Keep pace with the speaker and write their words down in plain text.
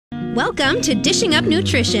Welcome to Dishing Up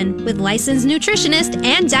Nutrition with licensed nutritionists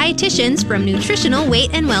and dietitians from Nutritional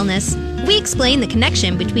Weight and Wellness. We explain the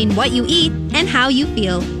connection between what you eat and how you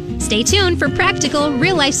feel. Stay tuned for practical,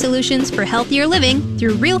 real-life solutions for healthier living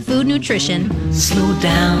through real food nutrition. Slow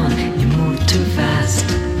down, you move too fast.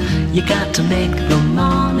 You got to make the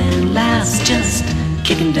morning last. Just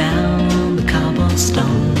kicking down the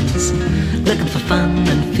cobblestones, looking for fun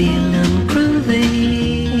and feeling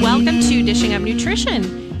groovy. Welcome to Dishing Up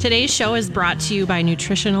Nutrition. Today's show is brought to you by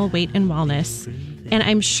Nutritional Weight and Wellness. And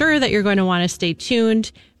I'm sure that you're going to want to stay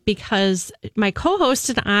tuned because my co-host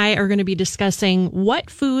and I are going to be discussing what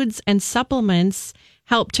foods and supplements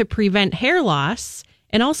help to prevent hair loss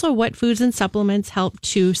and also what foods and supplements help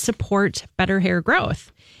to support better hair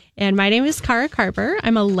growth. And my name is Cara Carper.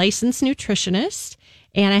 I'm a licensed nutritionist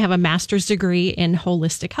and I have a master's degree in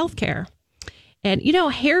holistic healthcare. And, you know,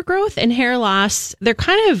 hair growth and hair loss, they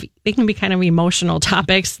can be kind of emotional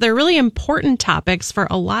topics. They're really important topics for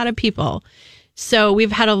a lot of people. So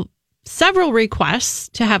we've had several requests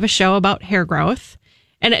to have a show about hair growth.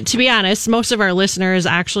 And to be honest, most of our listeners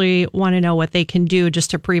actually want to know what they can do just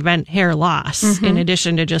to prevent hair loss, in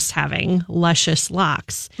addition to just having luscious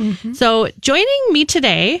locks. So joining me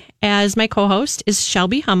today as my co-host is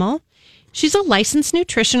Shelby Hummel. She's a licensed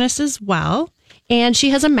nutritionist as well. And she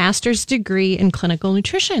has a master's degree in clinical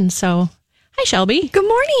nutrition. So, hi, Shelby. Good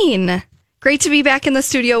morning. Great to be back in the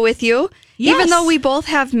studio with you. Yes. Even though we both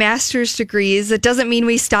have master's degrees, it doesn't mean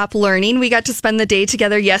we stop learning. We got to spend the day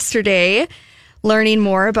together yesterday learning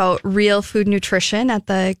more about real food nutrition at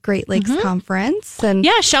the Great Lakes Conference. And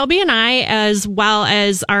yeah, Shelby and I, as well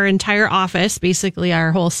as our entire office, basically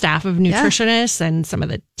our whole staff of nutritionists and some of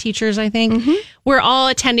the teachers, I think, we're all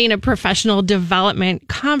attending a professional development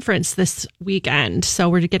conference this weekend. So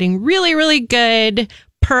we're getting really, really good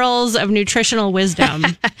pearls of nutritional wisdom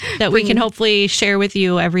that we can hopefully share with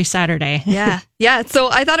you every Saturday. Yeah.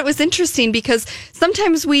 So I thought it was interesting because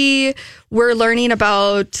sometimes we're learning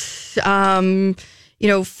about,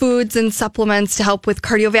 foods and supplements to help with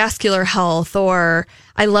cardiovascular health, or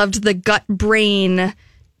I loved the gut brain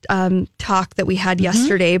talk that we had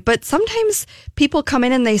yesterday. But sometimes people come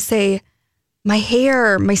in and they say, my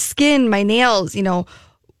hair, my skin, my nails,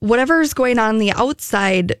 whatever's going on the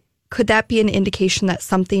outside, could that be an indication that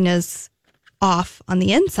something is off on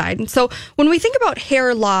the inside? And so when we think about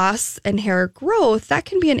hair loss and hair growth, that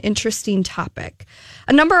can be an interesting topic.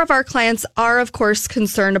 A number of our clients are, of course,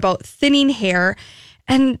 concerned about thinning hair.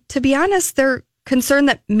 And to be honest, they're concerned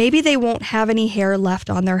that maybe they won't have any hair left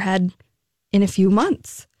on their head in a few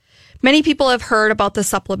months. Many people have heard about the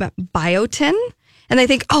supplement biotin, and they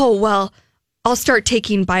think, oh, well, I'll start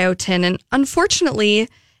taking biotin. And unfortunately,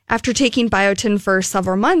 after taking biotin for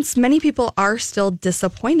several months, many people are still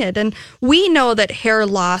disappointed. And we know that hair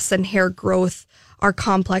loss and hair growth are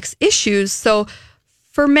complex issues. So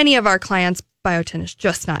for many of our clients, biotin is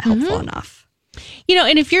just not helpful enough.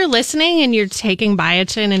 And if you're listening and you're taking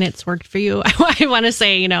biotin and it's worked for you, I want to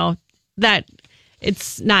say, that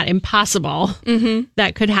it's not impossible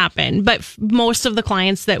that could happen. But most of the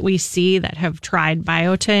clients that we see that have tried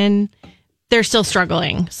biotin, they're still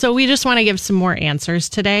struggling. So we just want to give some more answers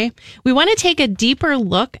today. We want to take a deeper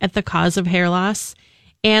look at the cause of hair loss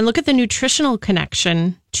and look at the nutritional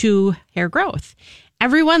connection to hair growth.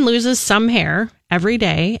 Everyone loses some hair every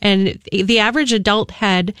day, and the average adult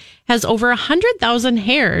head has over 100,000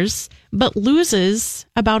 hairs, but loses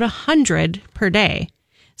about 100 per day.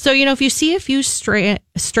 So, if you see a few stray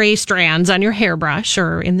strands on your hairbrush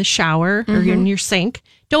or in the shower or in your sink,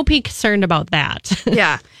 don't be concerned about that.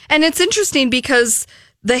 Yeah. And it's interesting because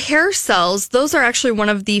the hair cells, those are actually one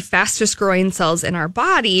of the fastest growing cells in our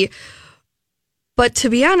body. But to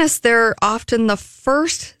be honest, they're often the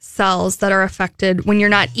first cells that are affected when you're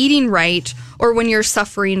not eating right or when you're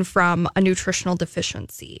suffering from a nutritional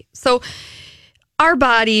deficiency. So our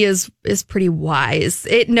body is pretty wise.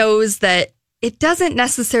 It knows that it doesn't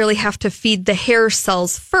necessarily have to feed the hair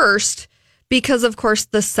cells first because, of course,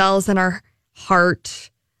 the cells in our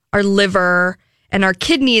heart, our liver, and our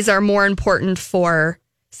kidneys are more important for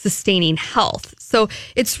sustaining health. So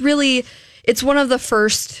it's one of the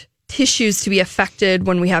first tissues to be affected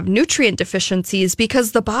when we have nutrient deficiencies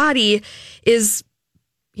because the body is,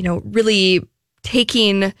 really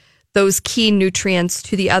taking those key nutrients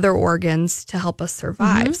to the other organs to help us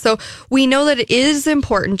survive. So we know that it is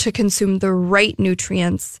important to consume the right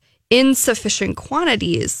nutrients in sufficient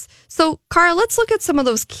quantities. So, Cara, let's look at some of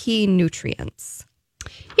those key nutrients.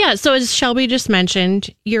 Yeah, so as Shelby just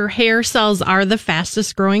mentioned, your hair cells are the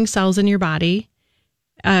fastest growing cells in your body.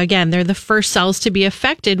 Again, they're the first cells to be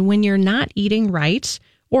affected when you're not eating right,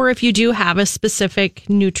 or if you do have a specific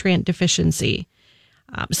nutrient deficiency.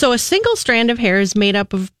 So a single strand of hair is made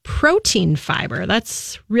up of protein fiber.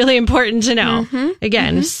 That's really important to know.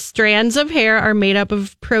 Again, strands of hair are made up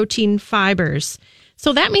of protein fibers.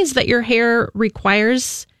 So that means that your hair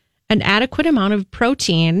requires an adequate amount of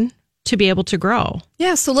protein to be able to grow.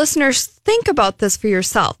 Yeah, so listeners, think about this for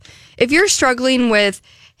yourself. If you're struggling with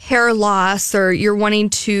hair loss or you're wanting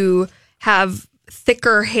to have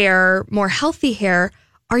thicker hair, more healthy hair,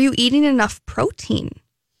 are you eating enough protein?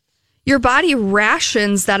 Your body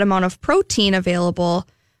rations that amount of protein available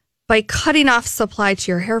by cutting off supply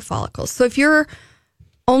to your hair follicles. So if you're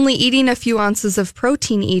only eating a few ounces of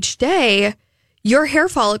protein each day, your hair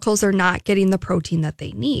follicles are not getting the protein that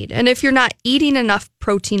they need. And if you're not eating enough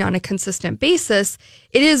protein on a consistent basis,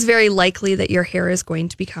 it is very likely that your hair is going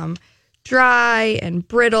to become dry and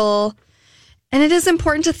brittle. And it is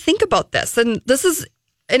important to think about this. And this is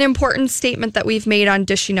an important statement that we've made on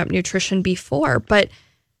Dishing Up Nutrition before, but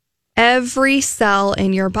every cell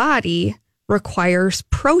in your body requires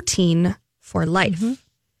protein for life. I'm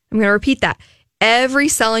going to repeat that. Every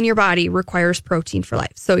cell in your body requires protein for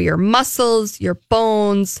life. So your muscles, your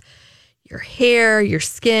bones, your hair, your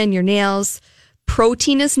skin, your nails,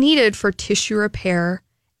 protein is needed for tissue repair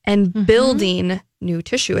and building new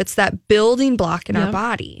tissue. It's that building block in our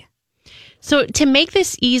body. So to make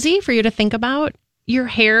this easy for you to think about, your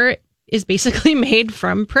hair is basically made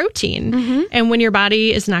from protein. And when your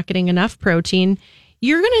body is not getting enough protein,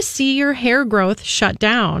 you're going to see your hair growth shut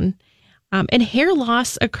down. And hair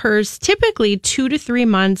loss occurs typically 2 to 3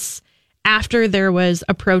 months after there was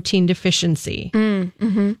a protein deficiency.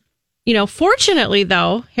 You know, fortunately,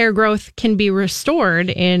 though, hair growth can be restored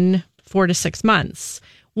in 4 to 6 months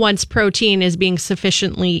once protein is being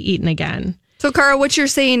sufficiently eaten again. So, Cara, what you're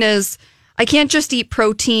saying is I can't just eat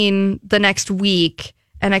protein the next week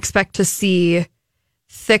and expect to see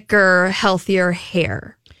thicker, healthier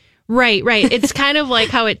hair. Right. It's kind of like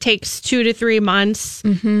how it takes 2 to 3 months.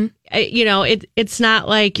 You know, it's not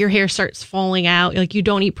like your hair starts falling out. Like you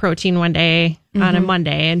don't eat protein one day on a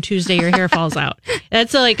Monday and Tuesday your hair falls out.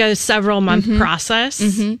 That's like a several month process.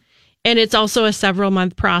 And it's also a several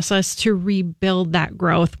month process to rebuild that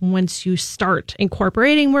growth once you start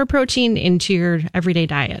incorporating more protein into your everyday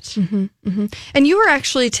diet. And you were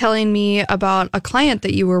actually telling me about a client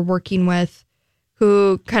that you were working with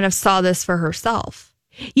who kind of saw this for herself.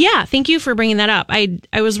 Yeah, thank you for bringing that up. I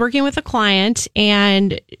was working with a client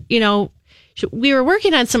and, you know, we were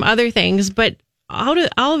working on some other things, but all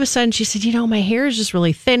of a sudden she said, you know, my hair is just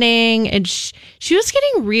really thinning. And she was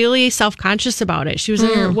getting really self-conscious about it. She was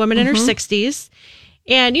a woman in her 60s.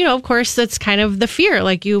 And, you know, of course, that's kind of the fear,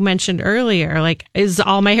 like you mentioned earlier, like, is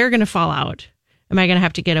all my hair going to fall out? Am I going to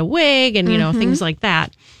have to get a wig? And, you know, things like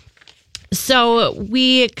that. So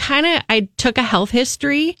I took a health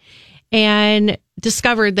history and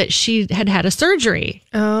discovered that she had had a surgery.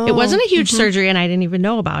 It wasn't a huge surgery and I didn't even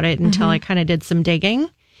know about it until I kind of did some digging.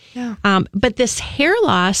 But this hair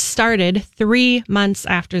loss started 3 months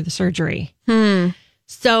after the surgery.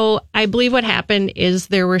 So I believe what happened is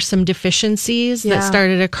there were some deficiencies that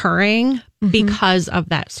started occurring because of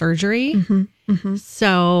that surgery.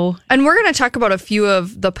 So, and we're going to talk about a few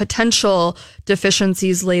of the potential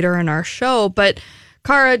deficiencies later in our show, but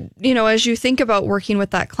Cara, you know, as you think about working with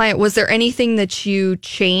that client, was there anything that you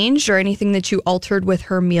changed or anything that you altered with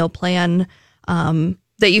her meal plan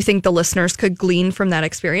that you think the listeners could glean from that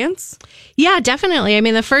experience? Yeah, definitely. I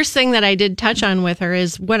mean, the first thing that I did touch on with her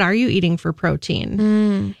is, what are you eating for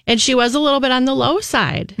protein? And she was a little bit on the low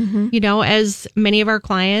side, you know, as many of our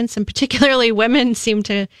clients and particularly women seem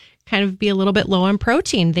to kind of be a little bit low on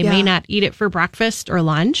protein. They may not eat it for breakfast or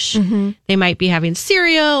lunch. They might be having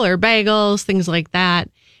cereal or bagels, things like that.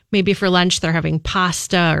 Maybe for lunch, they're having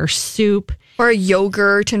pasta or soup. Or a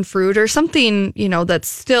yogurt and fruit or something, you know, that's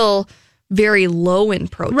still very low in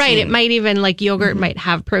protein. Right. It might even, like yogurt might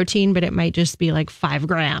have protein, but it might just be like 5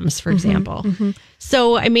 grams, for example.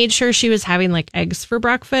 So I made sure she was having like eggs for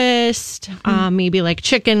breakfast, maybe like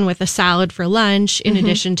chicken with a salad for lunch, in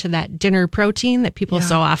addition to that dinner protein that people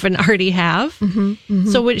so often already have.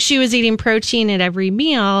 So she was eating protein at every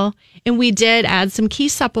meal. And we did add some key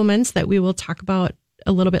supplements that we will talk about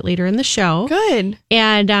a little bit later in the show. Good.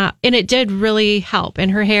 And it did really help in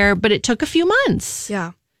her hair, but it took a few months.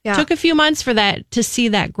 Took a few months for that to see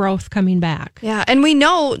that growth coming back. Yeah. And we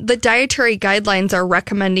know the dietary guidelines are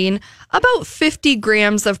recommending about 50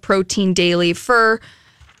 grams of protein daily for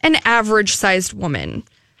an average sized woman.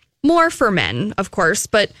 More for men, of course,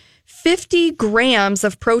 but 50 grams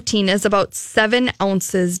of protein is about 7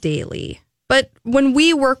 ounces daily. But when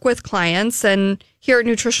we work with clients, and here at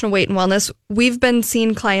Nutritional Weight and Wellness, we've been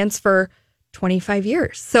seeing clients for 25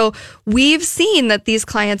 years. So we've seen that these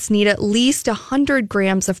clients need at least 100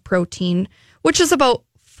 grams of protein, which is about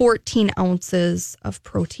 14 ounces of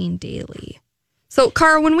protein daily. So,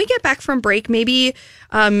 Cara, when we get back from break, maybe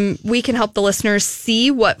we can help the listeners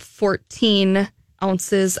see what 14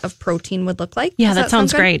 ounces of protein would look like. Yeah, that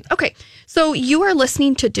sounds great. Okay. So you are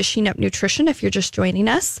listening to Dishing Up Nutrition if you're just joining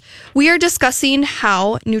us. We are discussing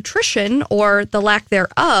how nutrition, or the lack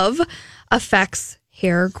thereof, affects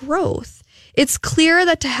hair growth. It's clear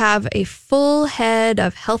that to have a full head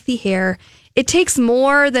of healthy hair, it takes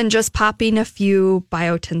more than just popping a few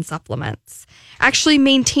biotin supplements. Actually,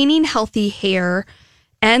 maintaining healthy hair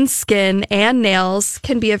and skin and nails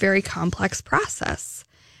can be a very complex process.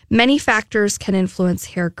 Many factors can influence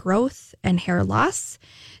hair growth and hair loss.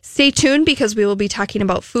 Stay tuned because we will be talking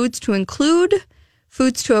about foods to include,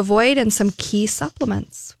 foods to avoid, and some key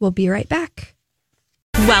supplements. We'll be right back.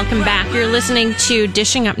 Welcome back. You're listening to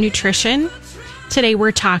Dishing Up Nutrition. Today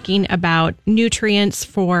we're talking about nutrients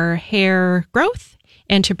for hair growth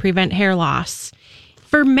and to prevent hair loss.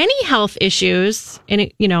 For many health issues,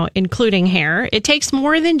 including hair, it takes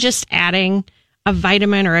more than just adding a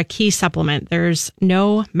vitamin or a key supplement. There's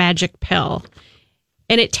no magic pill.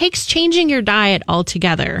 And it takes changing your diet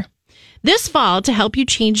altogether. This fall, to help you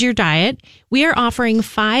change your diet, we are offering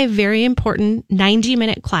 5 very important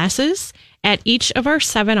 90-minute classes at each of our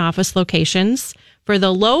 7 office locations for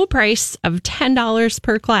the low price of $10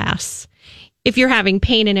 per class. If you're having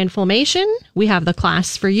pain and inflammation, we have the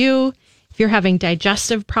class for you. If you're having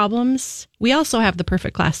digestive problems, we also have the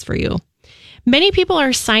perfect class for you. Many people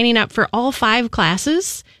are signing up for all 5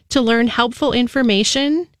 classes to learn helpful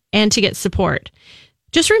information and to get support.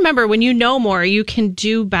 Just remember, when you know more, you can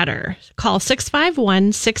do better. Call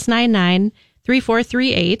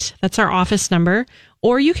 651-699-3438. That's our office number.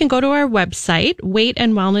 Or you can go to our website,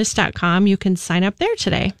 weightandwellness.com. You can sign up there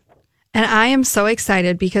today. And I am so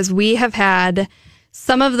excited because we have had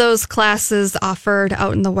some of those classes offered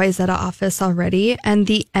out in the Wayzata office already. And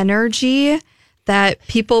the energy that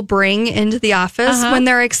people bring into the office when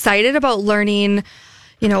they're excited about learning,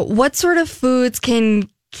 what sort of foods can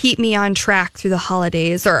keep me on track through the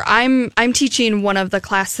holidays. Or I'm teaching one of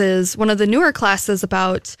the newer classes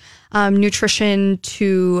about nutrition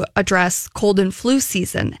to address cold and flu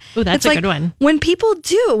season. Oh, that's a good one. When people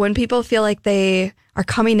feel like they are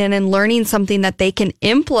coming in and learning something that they can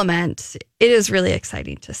implement, it is really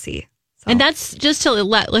exciting to see. So. And that's just to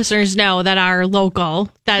let listeners know that our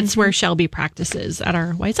local, that's where Shelby practices at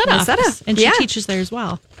our Wayzata office. And she teaches there as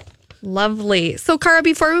well. Lovely. So, Cara,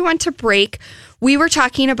 before we went to break, we were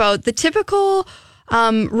talking about the typical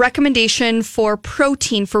recommendation for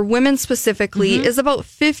protein for women specifically is about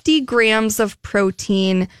 50 grams of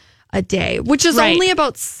protein a day, which is only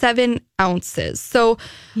about 7 ounces. So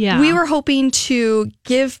we were hoping to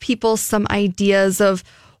give people some ideas of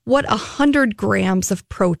what 100 grams of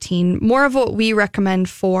protein, more of what we recommend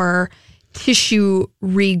for tissue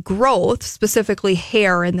regrowth, specifically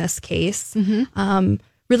hair in this case,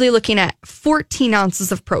 really looking at 14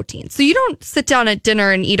 ounces of protein. So you don't sit down at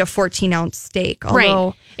dinner and eat a 14-ounce steak,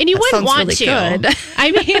 although and you wouldn't want really to. Good.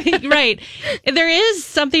 I mean, right. There is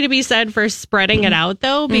something to be said for spreading it out,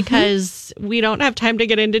 though, because we don't have time to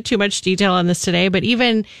get into too much detail on this today. But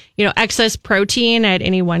even, excess protein at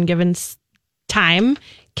any one given time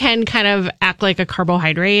can kind of act like a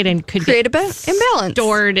carbohydrate and could create a bit imbalance,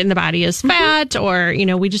 stored in the body as fat, or,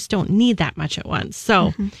 we just don't need that much at once.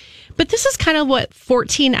 So, but this is kind of what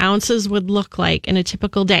 14 ounces would look like in a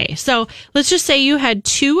typical day. So let's just say you had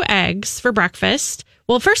 2 eggs for breakfast.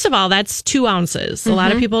 Well, first of all, that's 2 ounces. A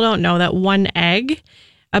lot of people don't know that 1 egg,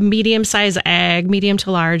 a medium-sized egg, medium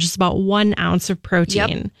to large, is about 1 ounce of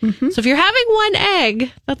protein. So if you're having 1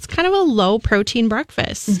 egg, that's kind of a low protein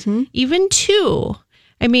breakfast. Even 2.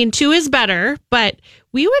 I mean, 2 is better, but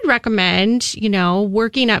we would recommend,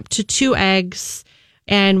 working up to 2 eggs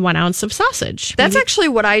and 1 ounce of sausage. That's actually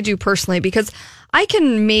what I do personally, because I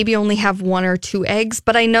can maybe only have 1 or 2 eggs,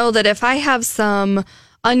 but I know that if I have some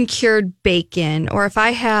uncured bacon, or if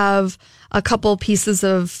I have a couple pieces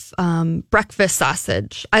of breakfast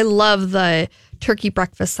sausage, I love the turkey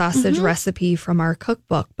breakfast sausage recipe from our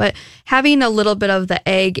cookbook, but having a little bit of the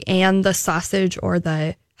egg and the sausage or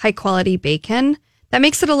the high quality bacon, that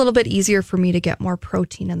makes it a little bit easier for me to get more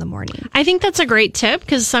protein in the morning. I think that's a great tip,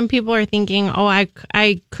 because some people are thinking, I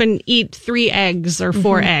couldn't eat 3 eggs or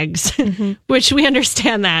 4 eggs, which we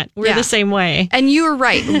understand that. We're the same way. And you were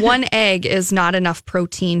right. 1 egg is not enough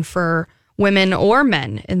protein for women or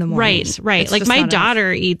men in the morning. Right. It's like my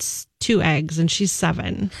daughter enough. eats 2 eggs and she's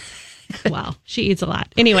 7. Well, she eats a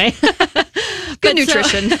lot. Anyway. Good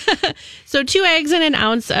nutrition. So 2 eggs and 1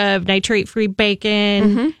 ounce of nitrate-free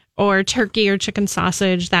bacon, or turkey or chicken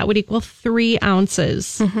sausage, that would equal 3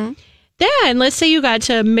 ounces. Then let's say you got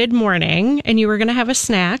to mid-morning and you were going to have a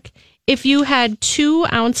snack. If you had 2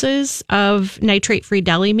 ounces of nitrate-free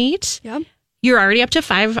deli meat, you're already up to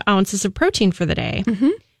 5 ounces of protein for the day.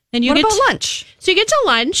 And you What get about lunch? So you get to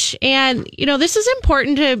lunch, and this is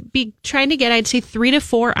important to be trying to get, I'd say, 3 to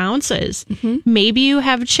 4 ounces. Maybe you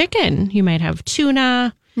have chicken. You might have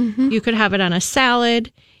tuna. You could have it on a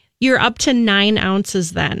salad. You're up to 9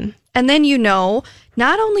 ounces then. And then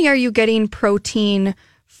not only are you getting protein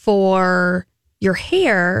for your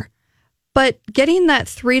hair, but getting that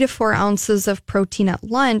 3 to 4 ounces of protein at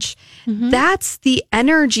lunch, that's the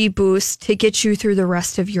energy boost to get you through the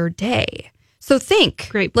rest of your day. So think,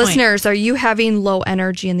 Great point. Listeners, are you having low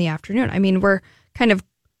energy in the afternoon? I mean, we're kind of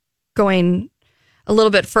going a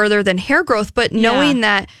little bit further than hair growth, but knowing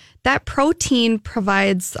that protein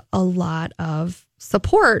provides a lot of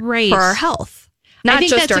support for our health, not I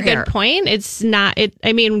think just that's our a hair. good point. It's not,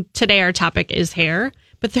 I mean, today our topic is hair,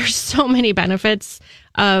 but there's so many benefits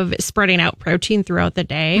of spreading out protein throughout the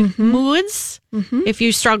day. Moods, if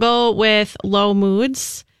you struggle with low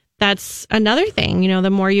moods, that's another thing. The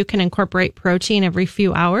more you can incorporate protein every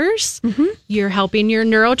few hours, you're helping your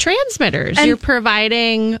neurotransmitters. And you're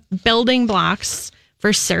providing building blocks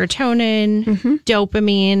for serotonin,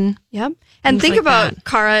 dopamine. Yep. And think like about, that.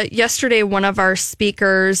 Cara, yesterday, one of our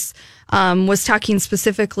speakers was talking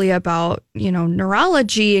specifically about,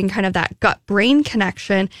 neurology and kind of that gut-brain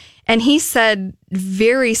connection. And he said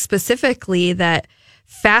very specifically that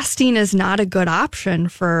fasting is not a good option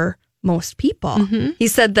for most people. He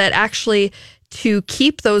said that actually to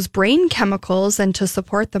keep those brain chemicals and to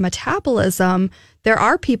support the metabolism, there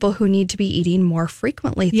are people who need to be eating more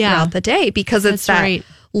frequently throughout the day because it's that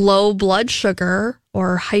low blood sugar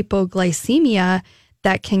or hypoglycemia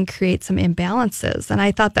that can create some imbalances. And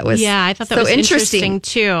I thought that was so interesting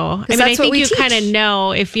too. I mean, I think you kind of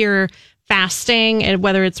know if you're fasting and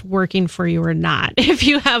whether it's working for you or not.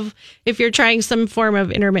 If you're trying some form of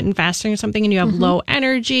intermittent fasting or something and you have low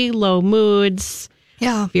energy, low moods,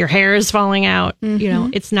 if your hair is falling out,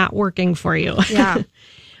 it's not working for you. Yeah.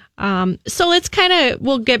 So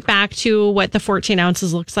we'll get back to what the 14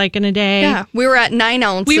 ounces looks like in a day. Yeah. We were at 9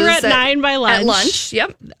 ounces. We were at 9 by lunch. At lunch.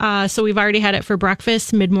 Yep. So we've already had it for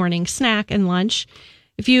breakfast, mid-morning snack, and lunch.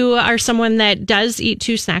 If you are someone that does eat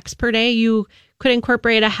 2 snacks per day, you could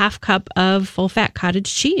incorporate a half cup of full-fat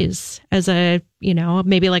cottage cheese as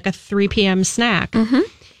maybe like a 3 p.m. snack.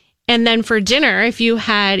 And then for dinner, if you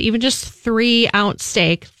had even just 3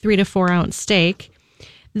 to 4 ounce steak,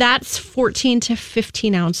 that's 14 to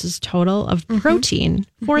 15 ounces total of protein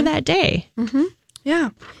for that day. Yeah.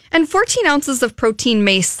 And 14 ounces of protein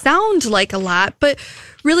may sound like a lot, but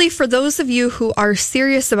really for those of you who are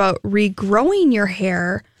serious about regrowing your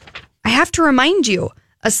hair, I have to remind you,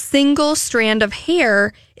 a single strand of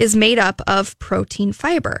hair is made up of protein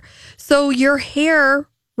fiber. So your hair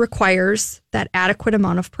requires that adequate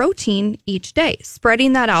amount of protein each day,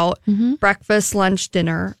 spreading that out, breakfast, lunch,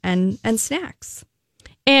 dinner, and snacks.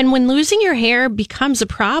 And when losing your hair becomes a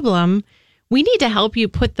problem, we need to help you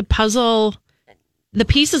put the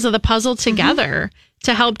pieces of the puzzle together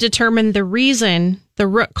to help determine the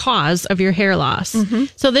root cause of your hair loss.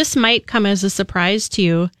 So this might come as a surprise to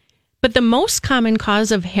you, but the most common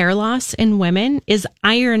cause of hair loss in women is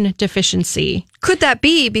iron deficiency. Could that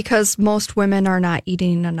be because most women are not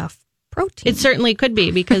eating enough protein? It certainly could be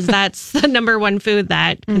because that's the number one food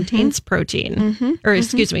that contains protein, or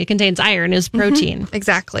excuse me, contains iron is protein.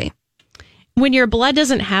 Exactly. When your blood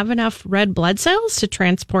doesn't have enough red blood cells to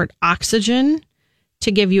transport oxygen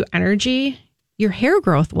to give you energy, your hair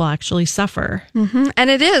growth will actually suffer. And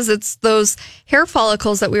it's those hair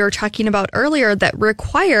follicles that we were talking about earlier that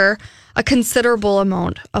require a considerable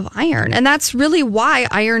amount of iron. And that's really why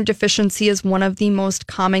iron deficiency is one of the most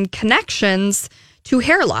common connections to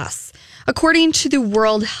hair loss. According to the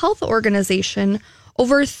World Health Organization,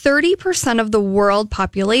 over 30% of the world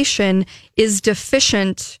population is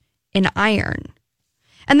deficient in iron.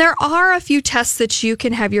 And there are a few tests that you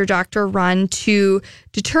can have your doctor run to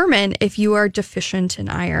determine if you are deficient in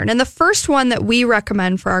iron. And the first one that we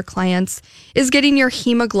recommend for our clients is getting your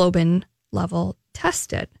hemoglobin level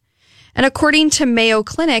tested. And according to Mayo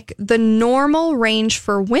Clinic, the normal range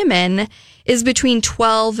for women is between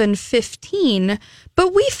 12 and 15,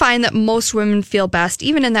 but we find that most women feel best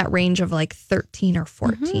even in that range of like 13 or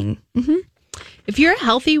 14. If you're a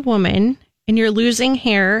healthy woman and you're losing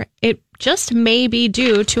hair, it just may be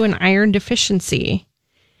due to an iron deficiency.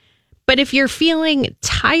 But if you're feeling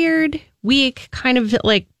tired, weak, kind of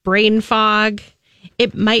like brain fog,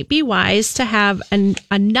 it might be wise to have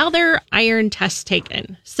another iron test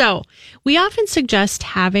taken. So we often suggest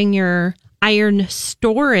having your iron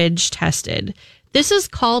storage tested. This is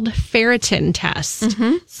called ferritin test.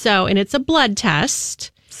 So, and it's a blood test.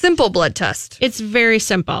 Simple blood test. It's very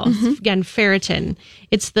simple. Again, ferritin.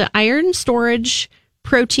 It's the iron storage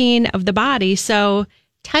protein of the body. So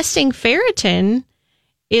testing ferritin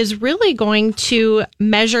is really going to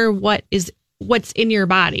measure what's in your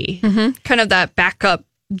body. Kind of that backup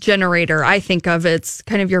generator. I think of it's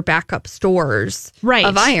kind of your backup stores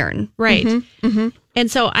of iron. Right. And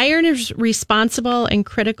so iron is responsible and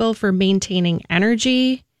critical for maintaining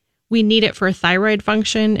energy. We need it for thyroid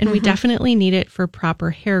function, and we definitely need it for proper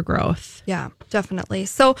hair growth. Yeah, definitely.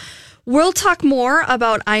 So we'll talk more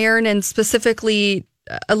about iron and specifically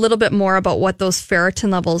a little bit more about what those ferritin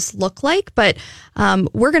levels look like. But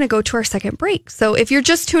we're going to go to our second break. So if you're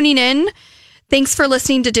just tuning in, thanks for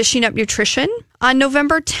listening to Dishing Up Nutrition. On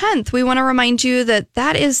November 10th, we want to remind you that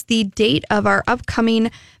that is the date of our upcoming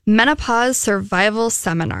Menopause Survival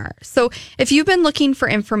Seminar. So if you've been looking for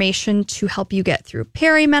information to help you get through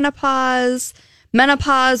perimenopause,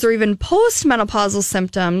 menopause, or even postmenopausal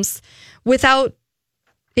symptoms without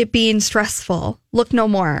it being stressful, look no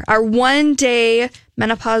more. Our one-day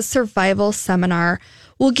Menopause Survival Seminar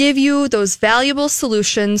will give you those valuable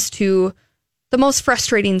solutions to the most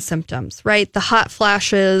frustrating symptoms, right? The hot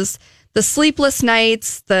flashes, the sleepless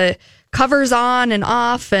nights, the covers on and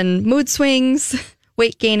off, and mood swings,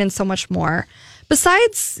 weight gain, and so much more.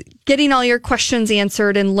 Besides getting all your questions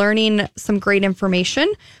answered and learning some great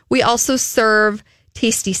information, we also serve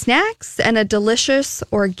tasty snacks and a delicious,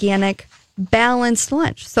 organic, balanced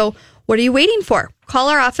lunch. So what are you waiting for? Call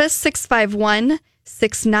our office,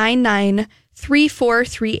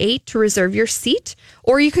 651-699-3438 to reserve your seat,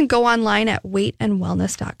 or you can go online at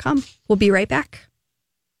weightandwellness.com. We'll be right back.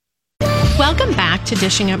 Welcome back to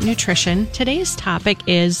Dishing Up Nutrition. Today's topic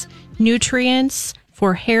is nutrients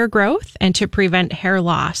for hair growth and to prevent hair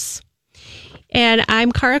loss. And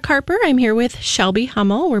I'm Cara Carper. I'm here with Shelby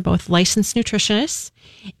Hummel. We're both licensed nutritionists.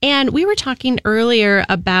 And we were talking earlier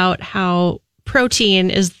about how protein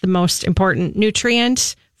is the most important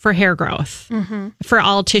nutrient for hair growth, for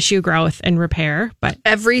all tissue growth and repair. But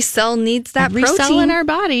every cell needs that protein. Every cell in our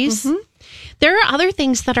bodies. There are other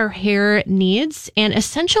things that our hair needs, and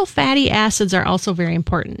essential fatty acids are also very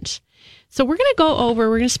important. So we're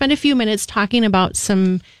going to spend a few minutes talking about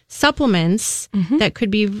some supplements that could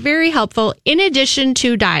be very helpful in addition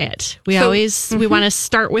to diet. We want to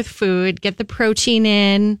start with food, get the protein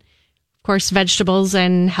in, of course, vegetables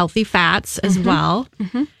and healthy fats as well.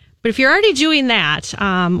 But if you're already doing that,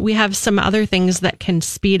 we have some other things that can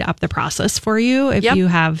speed up the process for you if you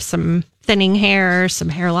have some thinning hair, some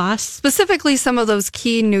hair loss. Specifically, some of those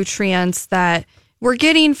key nutrients that we're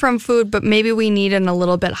getting from food, but maybe we need in a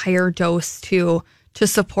little bit higher dose to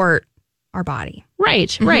support our body.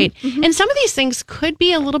 Right. And some of these things could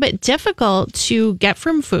be a little bit difficult to get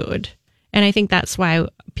from food. And I think that's why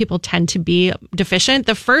people tend to be deficient.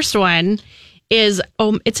 The first one is,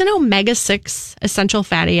 it's an omega-6 essential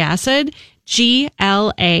fatty acid,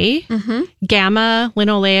 GLA, gamma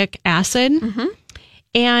linoleic acid.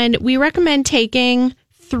 And we recommend taking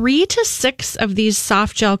 3 to 6 of these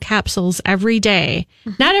soft gel capsules every day.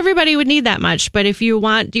 Not everybody would need that much, but if you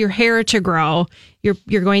want your hair to grow,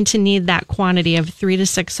 you're going to need that quantity of 3 to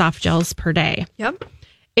 6 soft gels per day.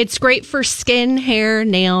 It's great for skin, hair,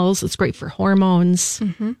 nails. It's great for hormones.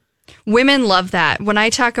 Women love that. When I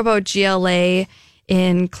talk about GLA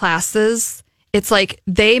in classes, it's like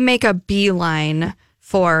they make a beeline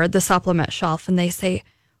for the supplement shelf and they say,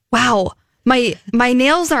 wow, my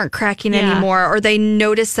nails aren't cracking anymore, or they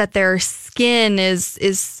notice that their skin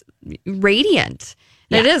is radiant.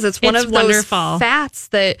 It is. It's one of those fats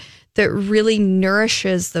that really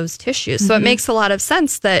nourishes those tissues. So it makes a lot of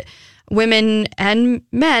sense that women and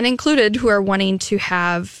men included who are wanting to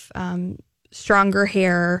have stronger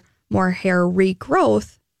hair, more hair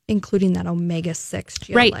regrowth, including that omega-6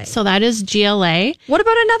 GLA. Right. So that is GLA. What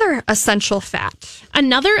about another essential fat?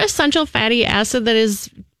 Another essential fatty acid that is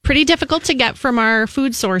pretty difficult to get from our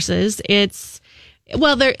food sources. It's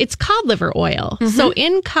cod liver oil. So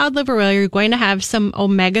in cod liver oil, you're going to have some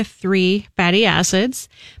omega-3 fatty acids.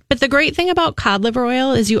 But the great thing about cod liver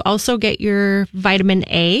oil is you also get your vitamin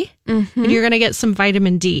A, and you're going to get some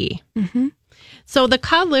vitamin D. So the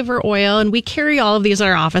cod liver oil, and we carry all of these at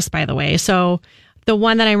our office, by the way. So the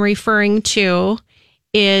one that I'm referring to,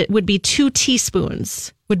 it would be 2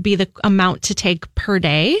 teaspoons would be the amount to take per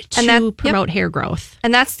day to promote hair growth.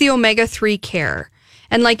 And that's the omega-3 care.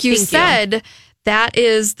 And like you said, that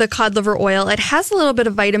is the cod liver oil. It has a little bit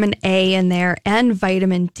of vitamin A in there and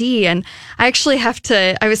vitamin D. And I actually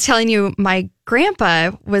I was telling you, my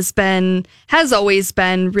grandpa has always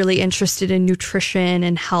been really interested in nutrition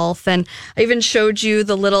and health. And I even showed you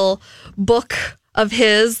the little book of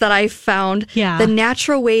his that I found, The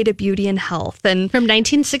Natural Way to Beauty and Health. And from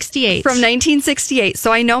 1968. From 1968.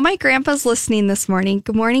 So I know my grandpa's listening this morning.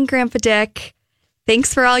 Good morning, Grandpa Dick.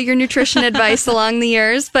 Thanks for all your nutrition advice along the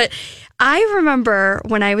years. But I remember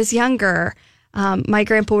when I was younger, my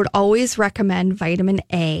grandpa would always recommend vitamin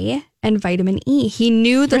A and vitamin E. He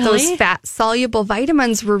knew that those fat-soluble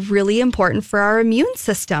vitamins were really important for our immune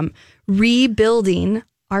system, rebuilding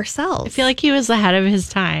our cells. I feel like he was ahead of his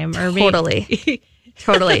time. Totally.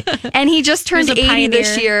 Totally. And he just turned 80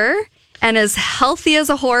 this year and as healthy as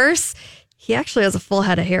a horse. He actually has a full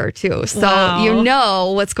head of hair, too. So you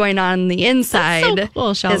know what's going on the inside. That's so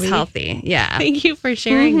cool, Shelby. Is healthy. Yeah. Thank you for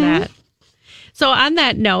sharing that. So on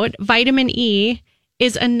that note, vitamin E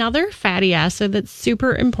is another fatty acid that's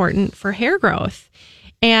super important for hair growth.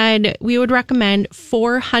 And we would recommend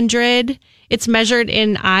 400. It's measured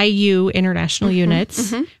in IU, international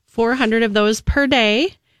units, 400 of those per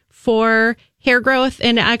day for hair growth.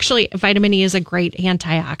 And actually, vitamin E is a great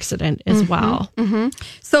antioxidant as well.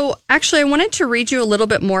 So actually, I wanted to read you a little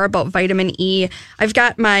bit more about vitamin E. I've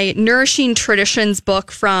got my Nourishing Traditions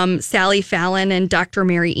book from Sally Fallon and Dr.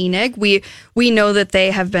 Mary Enig. We know that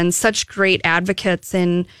they have been such great advocates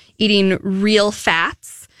in eating real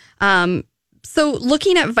fats. So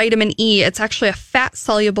looking at vitamin E, it's actually a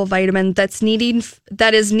fat-soluble vitamin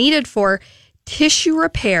that is needed for tissue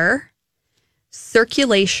repair,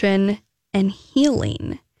 circulation, and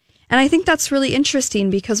healing. And I think that's really interesting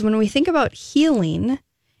because when we think about healing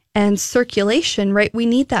and circulation, right, we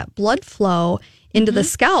need that blood flow into the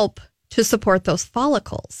scalp to support those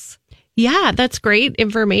follicles. Yeah, that's great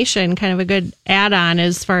information. Kind of a good add-on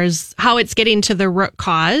as far as how it's getting to the root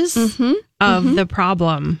cause of the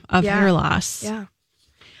problem of hair loss. Yeah.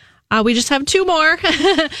 We just have two more.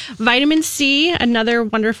 Vitamin C, another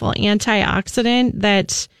wonderful antioxidant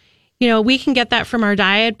that, we can get that from our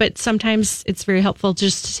diet, but sometimes it's very helpful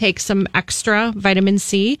just to take some extra vitamin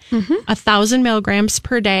C. 1,000 milligrams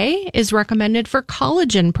per day is recommended for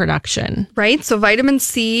collagen production. Right. So vitamin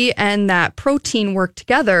C and that protein work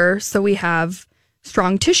together so we have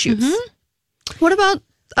strong tissues. What about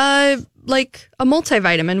like a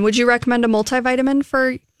multivitamin? Would you recommend a multivitamin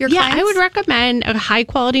for your clients? Yeah, I would recommend a high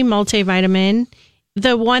quality multivitamin.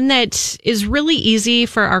 The one that is really easy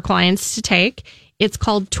for our clients to take. It's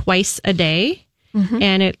called Twice a Day,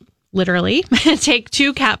 and it literally take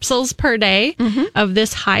 2 capsules per day of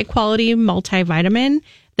this high quality multivitamin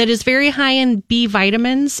that is very high in B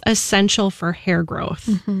vitamins, essential for hair growth.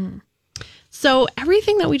 So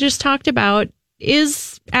everything that we just talked about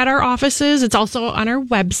is at our offices. It's also on our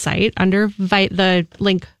website under the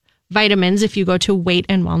link vitamins if you go to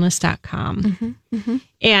weightandwellness.com.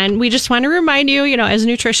 And we just want to remind you, as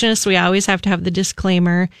nutritionists, we always have to have the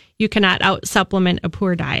disclaimer, you cannot out supplement a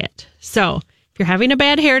poor diet. So if you're having a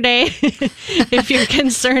bad hair day, if you're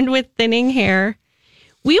concerned with thinning hair,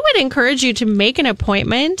 we would encourage you to make an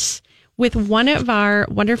appointment with one of our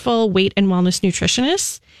wonderful weight and wellness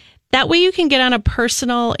nutritionists. That way you can get on a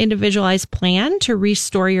personal, individualized plan to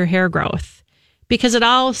restore your hair growth. Because it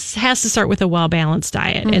all has to start with a well-balanced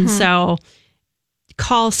diet. And so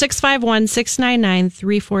call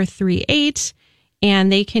 651-699-3438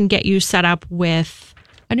 and they can get you set up with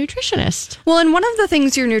a nutritionist. Well, and one of the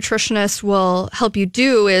things your nutritionist will help you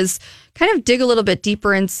do is kind of dig a little bit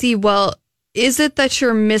deeper and see, well, is it that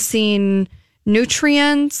you're missing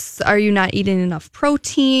nutrients? Are you not eating enough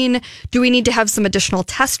protein? Do we need to have some additional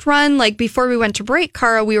test run? Like before we went to break,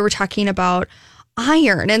 Cara, we were talking about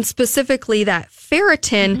iron and specifically that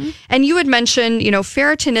ferritin. And you had mentioned,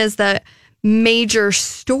 ferritin is the major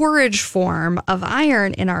storage form of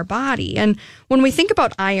iron in our body. And when we think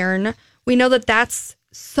about iron, we know that that's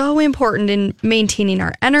so important in maintaining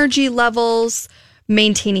our energy levels,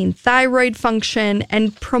 maintaining thyroid function,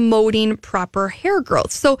 and promoting proper hair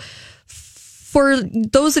growth. So for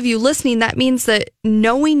those of you listening, that means that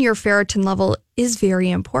knowing your ferritin level is very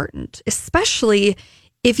important, especially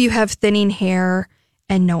if you have thinning hair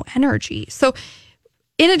and no energy. So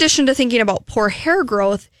in addition to thinking about poor hair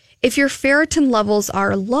growth, if your ferritin levels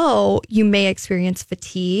are low, you may experience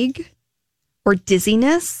fatigue or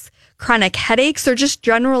dizziness, chronic headaches, or just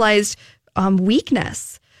generalized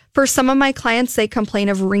weakness. For some of my clients, they complain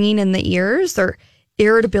of ringing in the ears or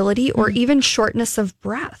irritability or even shortness of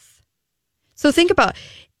breath. So think about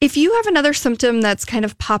if you have another symptom that's kind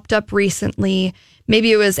of popped up recently,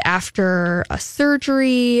 maybe it was after a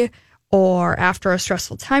surgery or after a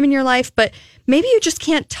stressful time in your life, but maybe you just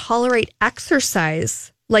can't tolerate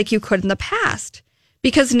exercise like you could in the past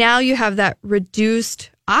because now you have that reduced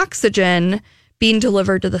oxygen being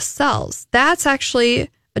delivered to the cells. That's actually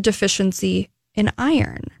a deficiency in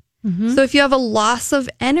iron. So if you have a loss of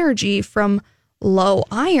energy from low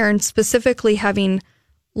iron, specifically having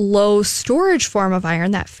low storage form of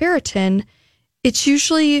iron, that ferritin, it's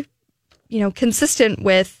usually, consistent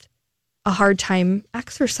with a hard time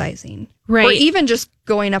exercising. Right. Or even just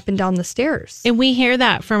going up and down the stairs. And we hear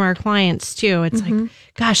that from our clients too. It's like,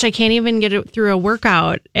 gosh, I can't even get it through a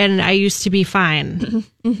workout and I used to be fine.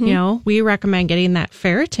 We recommend getting that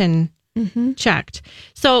ferritin checked.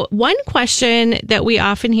 So one question that we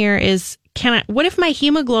often hear is, what if my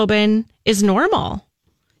hemoglobin is normal?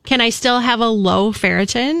 Can I still have a low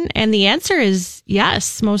ferritin? And the answer is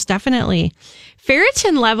yes, most definitely.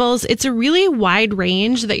 Ferritin levels, it's a really wide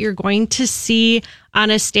range that you're going to see on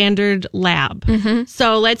a standard lab.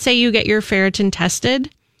 So let's say you get your ferritin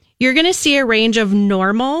tested. You're going to see a range of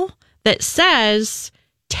normal that says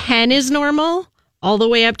 10 is normal, all the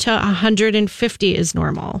way up to 150 is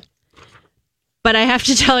normal. But I have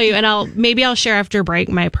to tell you, and I'll share after break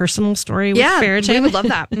my personal story with ferritin. We would love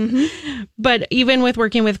that. But even with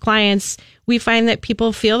working with clients, we find that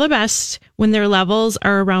people feel the best when their levels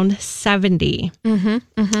are around 70.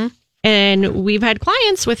 And we've had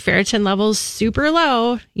clients with ferritin levels super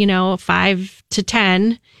low, 5 to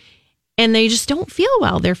 10, and they just don't feel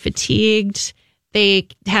well. They're fatigued. They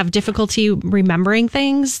have difficulty remembering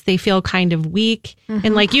things. They feel kind of weak.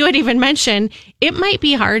 And like you had even mentioned, it might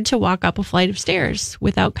be hard to walk up a flight of stairs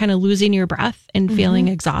without kind of losing your breath and feeling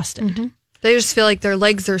exhausted. They just feel like their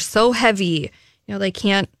legs are so heavy. They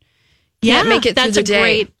can't make it through the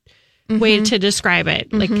day. That's a great way to describe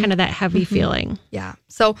it, like kind of that heavy feeling. Yeah.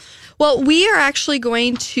 So, we are actually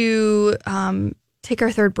going to take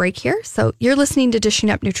our third break here. So you're listening to Dishing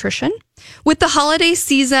Up Nutrition. With the holiday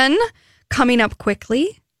season coming up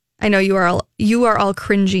quickly, I know you are all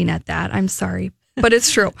cringing at that. I'm sorry, but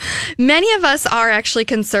it's true. Many of us are actually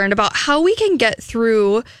concerned about how we can get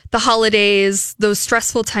through the holidays, those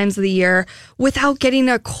stressful times of the year, without getting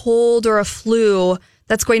a cold or a flu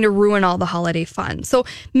that's going to ruin all the holiday fun. So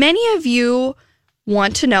many of you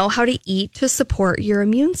want to know how to eat to support your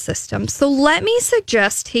immune system. So let me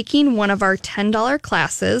suggest taking one of our $10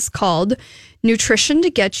 classes called Nutrition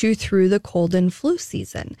to Get You Through the Cold and Flu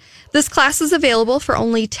Season. This class is available for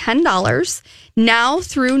only $10 now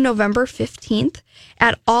through November 15th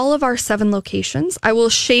at all of our 7 locations. I will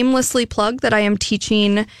shamelessly plug that I am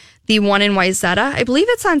teaching the one in Wayzata. I believe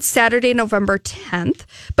it's on Saturday, November 10th,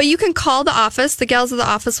 but you can call the office. The gals of the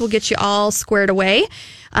office will get you all squared away.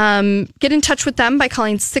 Get in touch with them by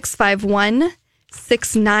calling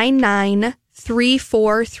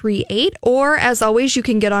 651-699-3438, or as always, you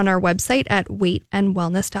can get on our website at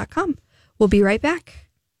weightandwellness.com. We'll be right back.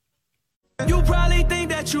 You probably think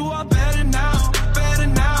that you are better now, better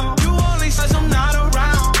now. You only says I'm not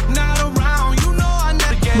around, not around. You know I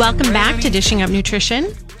never get Welcome back to Dishing Up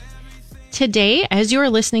Nutrition. Today, as you are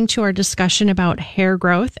listening to our discussion about hair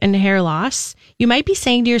growth and hair loss, you might be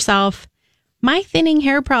saying to yourself, my thinning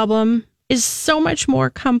hair problem is so much more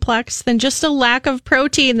complex than just a lack of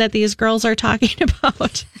protein that these girls are talking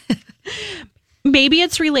about. Maybe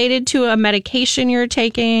it's related to a medication you're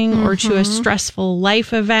taking or to a stressful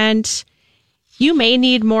life event. You may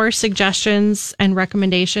need more suggestions and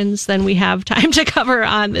recommendations than we have time to cover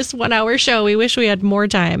on this 1-hour show. We wish we had more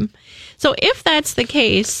time. So if that's the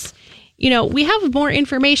case, we have more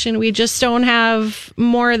information. We just don't have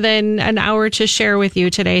more than an hour to share with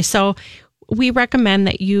you today. So we recommend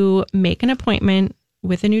that you make an appointment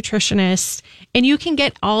with a nutritionist and you can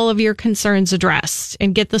get all of your concerns addressed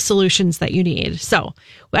and get the solutions that you need. So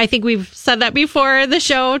I think we've said that before the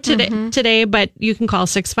show today, but you can call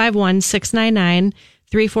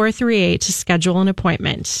 651-699-3438 to schedule an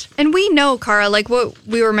appointment. And we know, Cara, like what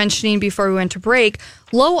we were mentioning before we went to break,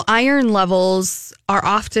 low iron levels are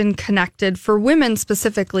often connected for women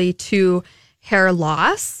specifically to hair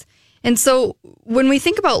loss. And so when we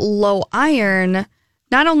think about low iron,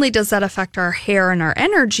 not only does that affect our hair and our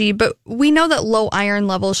energy, but we know that low iron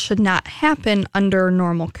levels should not happen under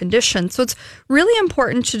normal conditions. So it's really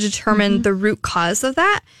important to determine the root cause of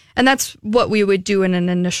that. And that's what we would do in an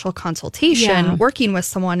initial consultation, working with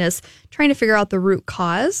someone, is trying to figure out the root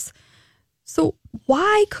cause. So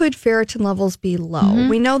why could ferritin levels be low?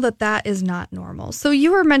 We know that that is not normal. So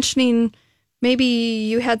you were mentioning maybe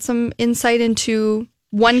you had some insight into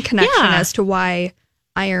one connection as to why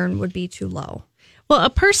iron would be too low. Well, a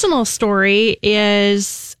personal story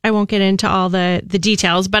is, I won't get into all the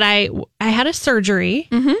details, but I had a surgery.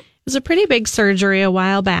 It was a pretty big surgery a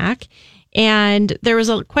while back, and there was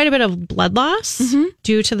quite a bit of blood loss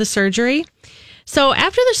due to the surgery. So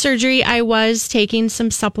after the surgery, I was taking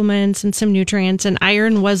some supplements and some nutrients, and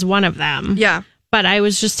iron was one of them. Yeah. But I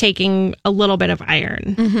was just taking a little bit of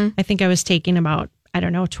iron. I think I was taking about,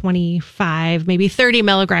 25, maybe 30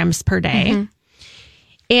 milligrams per day.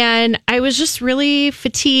 And I was just really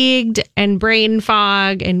fatigued and brain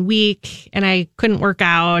fog and weak, and I couldn't work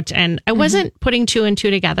out. And I wasn't putting two and two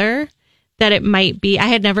together that it might be. I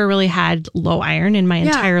had never really had low iron in my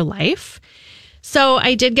entire life. So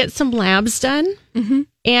I did get some labs done,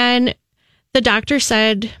 and the doctor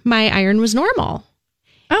said my iron was normal.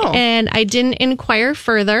 Oh. And I didn't inquire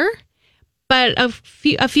further. But a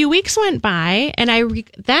few weeks went by, and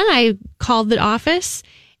then I called the office,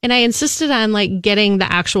 and I insisted on getting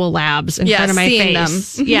the actual labs in front of my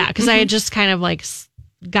face. Them. Yeah, because I had just kind of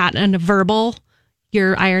gotten a verbal,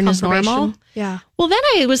 your iron is normal. Yeah. Well, then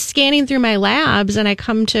I was scanning through my labs, and I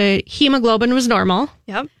come to hemoglobin was normal.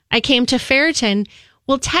 Yep. I came to ferritin.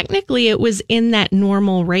 Well, technically, it was in that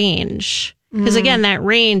normal range. Because again, that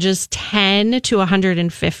range is 10 to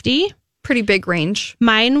 150. Pretty big range.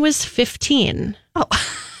 Mine was 15. Oh,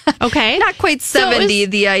 okay. Not quite 70,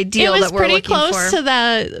 the ideal that we're looking for. It was pretty close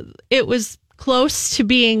to it was close to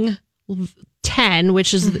being 10,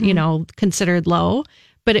 which is, considered low,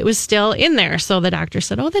 but it was still in there. So the doctor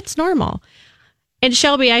said, oh, that's normal. And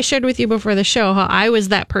Shelby, I shared with you before the show how I was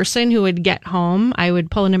that person who would get home. I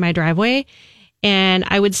would pull into my driveway and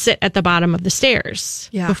I would sit at the bottom of the stairs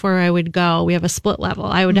before I would go. We have a split level.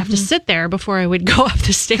 I would have to sit there before I would go up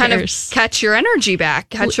the stairs. Kind of catch your energy back,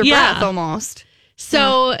 catch your breath almost.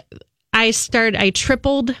 So I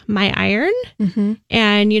tripled my iron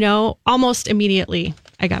and, almost immediately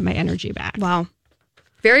I got my energy back. Wow.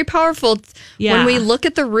 Very powerful. Yeah. When we look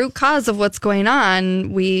at the root cause of what's going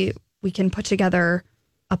on, we can put together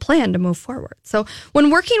a plan to move forward. So when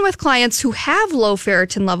working with clients who have low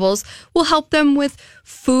ferritin levels, we'll help them with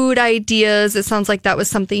food ideas. It sounds like that was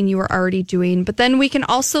something you were already doing. But then we can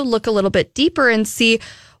also look a little bit deeper and see,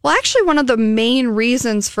 well, actually, one of the main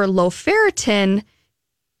reasons for low ferritin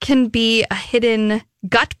can be a hidden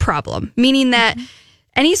gut problem, meaning that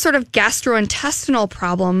any sort of gastrointestinal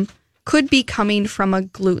problem could be coming from a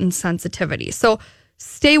gluten sensitivity. So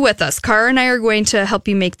stay with us. Cara and I are going to help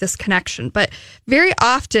you make this connection. But very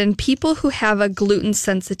often, people who have a gluten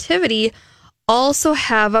sensitivity also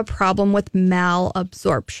have a problem with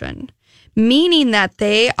malabsorption, meaning that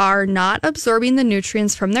they are not absorbing the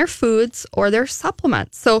nutrients from their foods or their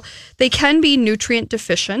supplements. So they can be nutrient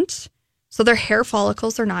deficient, so their hair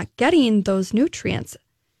follicles are not getting those nutrients.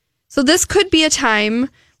 So this could be a time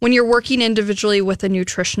when you're working individually with a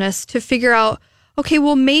nutritionist to figure out, okay,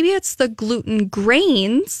 well, maybe it's the gluten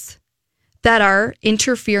grains that are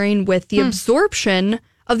interfering with the absorption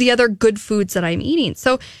of the other good foods that I'm eating.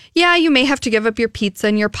 So, yeah, you may have to give up your pizza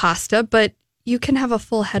and your pasta, but you can have a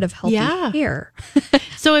full head of healthy hair.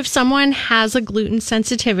 So if someone has a gluten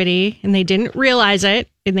sensitivity and they didn't realize it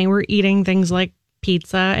and they were eating things like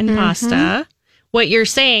pizza and pasta, what you're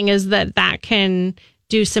saying is that can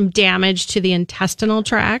do some damage to the intestinal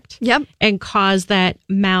tract and cause that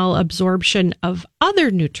malabsorption of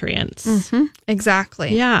other nutrients.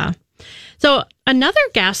 Exactly. Yeah. So another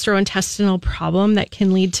gastrointestinal problem that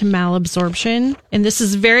can lead to malabsorption, and this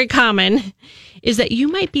is very common, is that you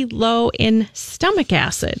might be low in stomach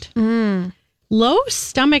acid. Low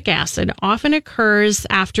stomach acid often occurs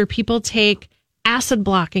after people take acid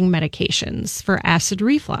blocking medications for acid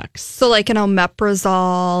reflux. So like an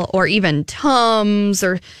omeprazole or even Tums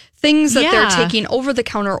or things that they're taking over the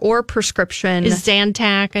counter or prescription. Is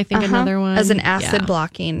Zantac, I think, another one. As an acid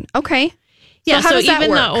blocking. Okay. Yeah, so, how does that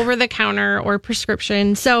even work? the over the counter or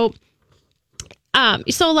prescription. So a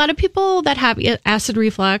lot of people that have acid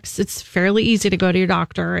reflux, it's fairly easy to go to your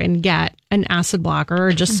doctor and get an acid blocker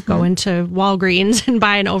or just go into Walgreens and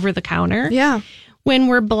buy an over the counter. Yeah. When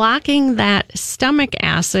we're blocking that stomach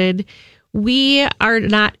acid, we are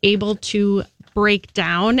not able to break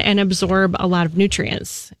down and absorb a lot of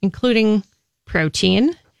nutrients, including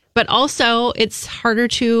protein, but also it's harder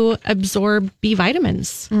to absorb B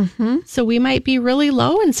vitamins. So we might be really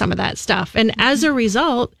low in some of that stuff. And as a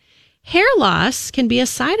result, hair loss can be a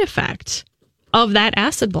side effect of that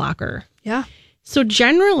acid blocker. Yeah. So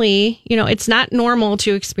generally, it's not normal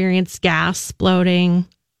to experience gas, bloating,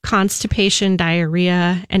 constipation,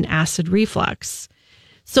 diarrhea, and acid reflux.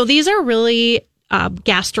 So these are really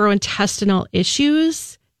gastrointestinal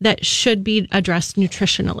issues that should be addressed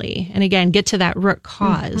nutritionally. And again, get to that root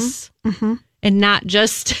cause and not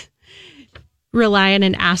just rely on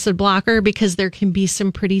an acid blocker, because there can be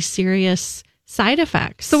some pretty serious side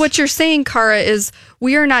effects. So what you're saying, Cara, is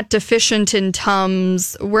we are not deficient in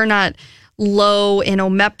Tums. We're not low in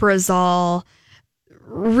omeprazole.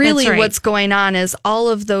 Really, That's right. what's going on is all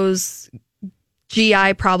of those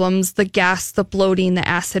GI problems, the gas, the bloating, the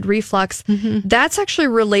acid reflux, that's actually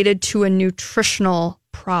related to a nutritional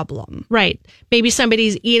problem. Right. Maybe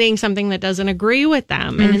somebody's eating something that doesn't agree with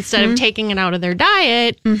them. And instead of taking it out of their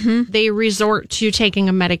diet, they resort to taking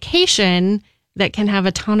a medication that can have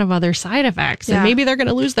a ton of other side effects. And maybe they're going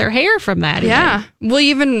to lose their hair from that. Yeah.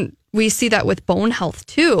 Well, we see that with bone health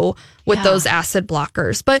too, with those acid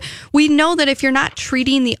blockers. But we know that if you're not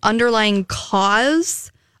treating the underlying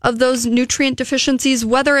cause of those nutrient deficiencies,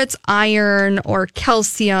 whether it's iron or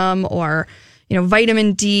calcium or,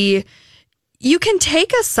 vitamin D, you can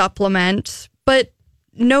take a supplement, but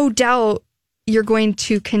no doubt you're going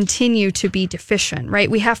to continue to be deficient, right?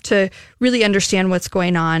 We have to really understand what's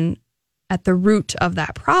going on at the root of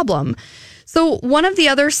that problem. So one of the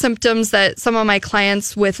other symptoms that some of my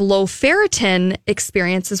clients with low ferritin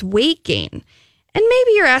experience is weight gain. And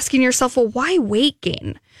maybe you're asking yourself, well, why weight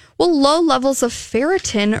gain? Well, low levels of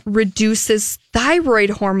ferritin reduces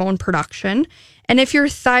thyroid hormone production. And if your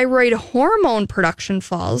thyroid hormone production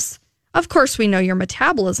falls, of course, we know your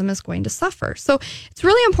metabolism is going to suffer. So it's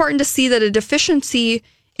really important to see that a deficiency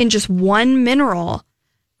in just one mineral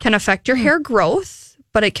can affect your hair growth,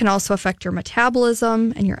 but it can also affect your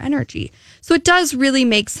metabolism and your energy. So it does really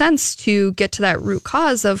make sense to get to that root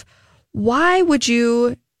cause of why would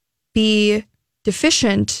you be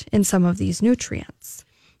deficient in some of these nutrients?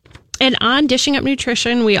 And on Dishing Up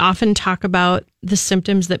Nutrition, we often talk about the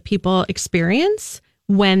symptoms that people experience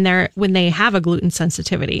when they have a gluten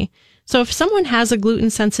sensitivity. So if someone has a gluten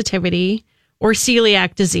sensitivity or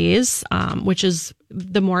celiac disease, which is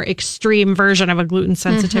the more extreme version of a gluten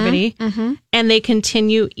sensitivity, and they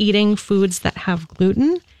continue eating foods that have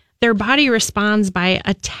gluten, their body responds by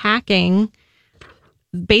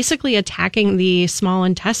basically attacking the small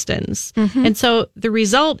intestines. And so the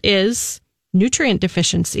result is nutrient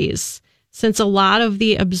deficiencies, since a lot of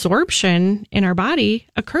the absorption in our body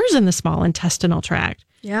occurs in the small intestinal tract.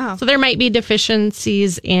 Yeah. So there might be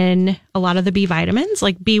deficiencies in a lot of the B vitamins,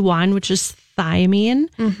 like B1, which is thiamine,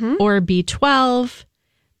 or B12.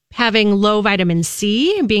 Having low vitamin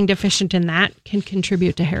C, being deficient in that, can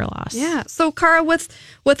contribute to hair loss. Yeah. So, Cara,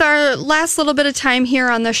 with our last little bit of time here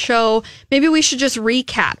on the show, maybe we should just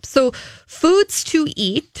recap. So, foods to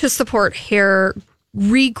eat to support hair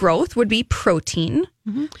regrowth would be protein.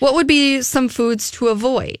 What would be some foods to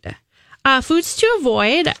avoid? Foods to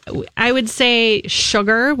avoid, I would say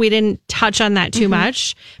sugar. We didn't touch on that too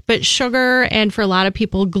much, but sugar, and for a lot of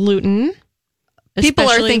people, gluten. People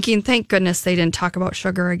are thinking, thank goodness they didn't talk about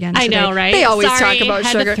sugar again today. I know, right? They always Sorry, talk about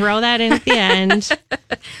had sugar. To throw that in at the end.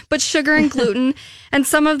 But sugar and gluten and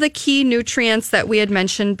some of the key nutrients that we had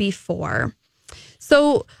mentioned before.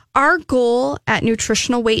 So our goal at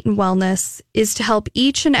Nutritional Weight and Wellness is to help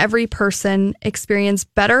each and every person experience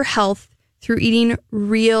better health through eating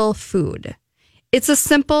real food. It's a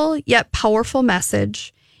simple yet powerful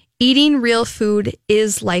message. Eating real food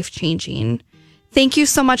is life-changing. Thank you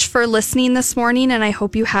so much for listening this morning, and I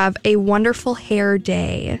hope you have a wonderful hair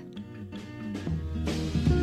day.